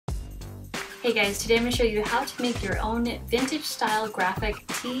Hey guys, today I'm going to show you how to make your own vintage style graphic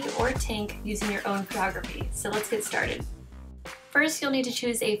tee or tank using your own photography. So let's get started. First, you'll need to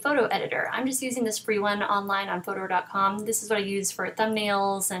choose a photo editor. I'm just using this free one online on Photoro.com. This is what I use for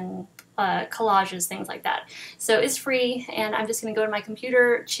thumbnails and collages, things like that. So it's free, and I'm just going to go to my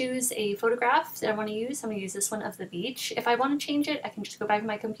computer, choose a photograph that I want to use. I'm going to use this one of the beach. If I want to change it, I can just go back to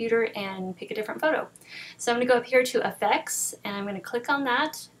my computer and pick a different photo. So I'm going to go up here to Effects, and I'm going to click on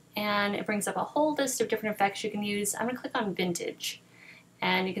that, and it brings up a whole list of different effects you can use. I'm going to click on Vintage.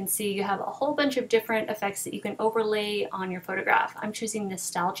 And you can see you have a whole bunch of different effects that you can overlay on your photograph. I'm choosing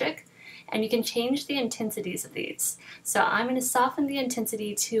Nostalgic, and you can change the intensities of these. So I'm going to soften the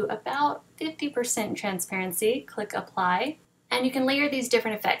intensity to about 50% transparency, click Apply, and you can layer these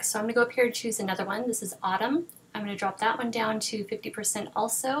different effects. So I'm going to go up here and choose another one. This is Autumn. I'm going to drop that one down to 50%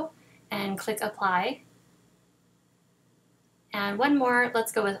 also, and click Apply. And one more,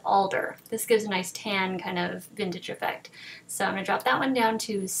 let's go with Alder. This gives a nice tan kind of vintage effect. So I'm going to drop that one down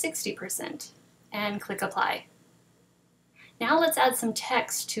to 60% and click Apply. Now let's add some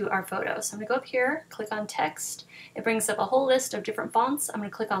text to our photo. So I'm going to go up here, click on Text. It brings up a whole list of different fonts. I'm going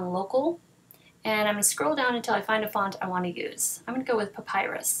to click on Local, and I'm going to scroll down until I find a font I want to use. I'm going to go with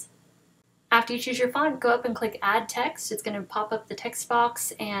Papyrus. After you choose your font, go up and click Add Text. It's going to pop up the text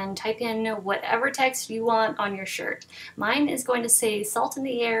box and type in whatever text you want on your shirt. Mine is going to say salt in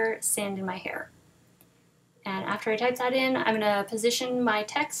the air, sand in my hair. And after I type that in, I'm going to position my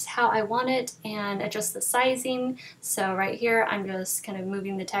text how I want it and adjust the sizing. So right here, I'm just kind of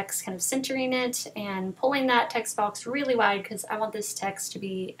moving the text, kind of centering it and pulling that text box really wide because I want this text to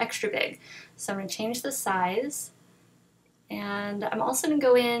be extra big. So I'm going to change the size. And I'm also going to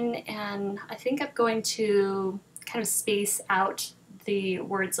go in, and I think I'm going to kind of space out the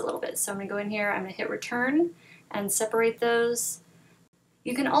words a little bit. So I'm going to go in here, I'm going to hit return and separate those.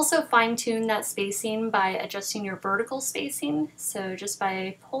 You can also fine tune that spacing by adjusting your vertical spacing. So just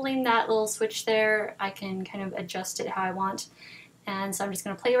by pulling that little switch there, I can kind of adjust it how I want. And so I'm just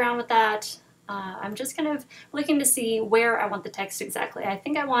going to play around with that. I'm just kind of looking to see where I want the text exactly. I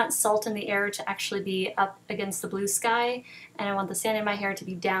think I want salt in the air to actually be up against the blue sky, and I want the sand in my hair to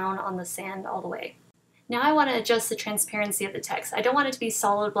be down on the sand all the way. Now I want to adjust the transparency of the text. I don't want it to be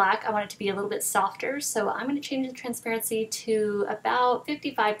solid black, I want it to be a little bit softer, so I'm going to change the transparency to about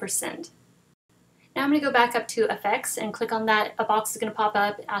 55%. Now I'm going to go back up to Effects and click on that. A box is going to pop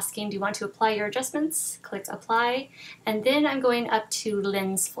up asking, do you want to apply your adjustments? Click Apply, and then I'm going up to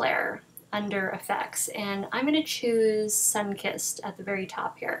Lens Flare under Effects, and I'm going to choose Sunkissed at the very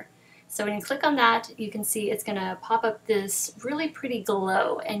top here. So when you click on that, you can see it's going to pop up this really pretty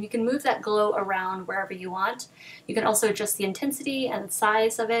glow, and you can move that glow around wherever you want. You can also adjust the intensity and the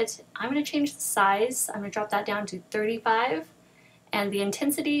size of it. I'm going to change the size. I'm going to drop that down to 35, and the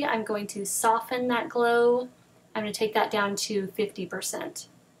intensity, I'm going to soften that glow. I'm going to take that down to 50%.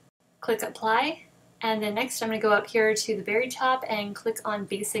 Click Apply. And then next I'm going to go up here to the very top and click on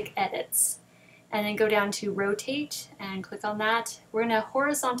Basic Edits. And then go down to Rotate and click on that. We're going to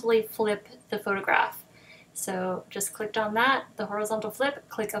horizontally flip the photograph. So just clicked on that, the horizontal flip,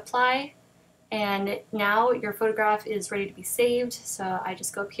 click Apply, and now your photograph is ready to be saved. So I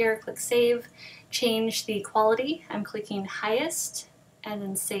just go up here, click Save, change the quality. I'm clicking Highest and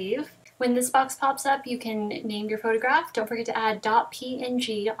then Save. When this box pops up, you can name your photograph. Don't forget to add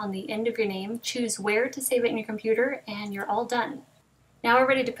 .png on the end of your name. Choose where to save it in your computer, and you're all done. Now we're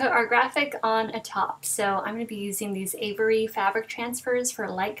ready to put our graphic on a top. So I'm going to be using these Avery fabric transfers for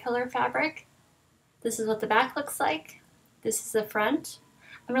light color fabric. This is what the back looks like. This is the front.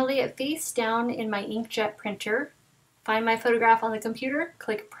 I'm going to lay it face down in my inkjet printer. Find my photograph on the computer,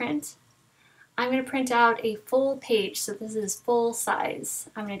 click Print. I'm going to print out a full page, so this is full size.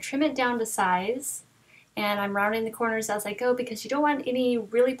 I'm going to trim it down to size, and I'm rounding the corners as I go because you don't want any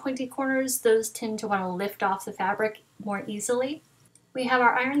really pointy corners. Those tend to want to lift off the fabric more easily. We have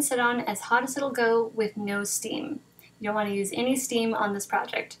our iron set on as hot as it'll go with no steam. You don't want to use any steam on this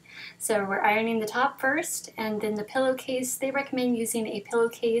project. So we're ironing the top first, and then the pillowcase. They recommend using a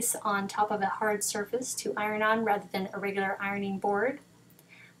pillowcase on top of a hard surface to iron on rather than a regular ironing board.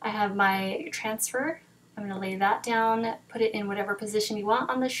 I have my transfer. I'm going to lay that down, put it in whatever position you want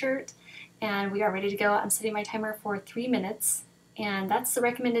on the shirt, and we are ready to go. I'm setting my timer for 3 minutes, and that's the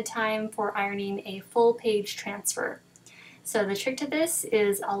recommended time for ironing a full page transfer. So the trick to this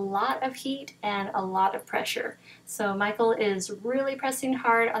is a lot of heat and a lot of pressure. So Michael is really pressing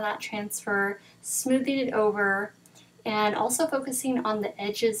hard on that transfer, smoothing it over, and also focusing on the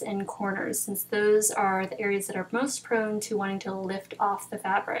edges and corners, since those are the areas that are most prone to wanting to lift off the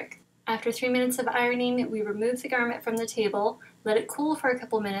fabric. After 3 minutes of ironing, we remove the garment from the table, let it cool for a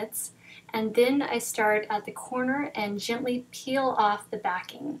couple minutes, and then I start at the corner and gently peel off the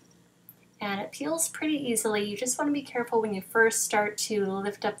backing. And it peels pretty easily. You just want to be careful when you first start to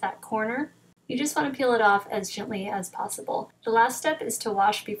lift up that corner. You just want to peel it off as gently as possible. The last step is to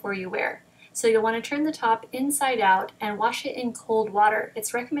wash before you wear. So you'll want to turn the top inside out and wash it in cold water.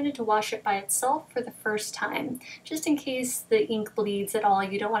 It's recommended to wash it by itself for the first time, just in case the ink bleeds at all.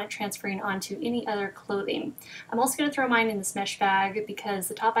 You don't want it transferring onto any other clothing. I'm also going to throw mine in this mesh bag because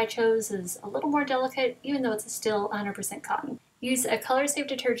the top I chose is a little more delicate, even though it's still 100% cotton. Use a color-safe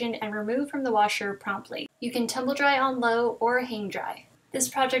detergent and remove from the washer promptly. You can tumble dry on low or hang dry. This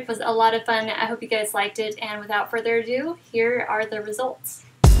project was a lot of fun. I hope you guys liked it, and without further ado, here are the results.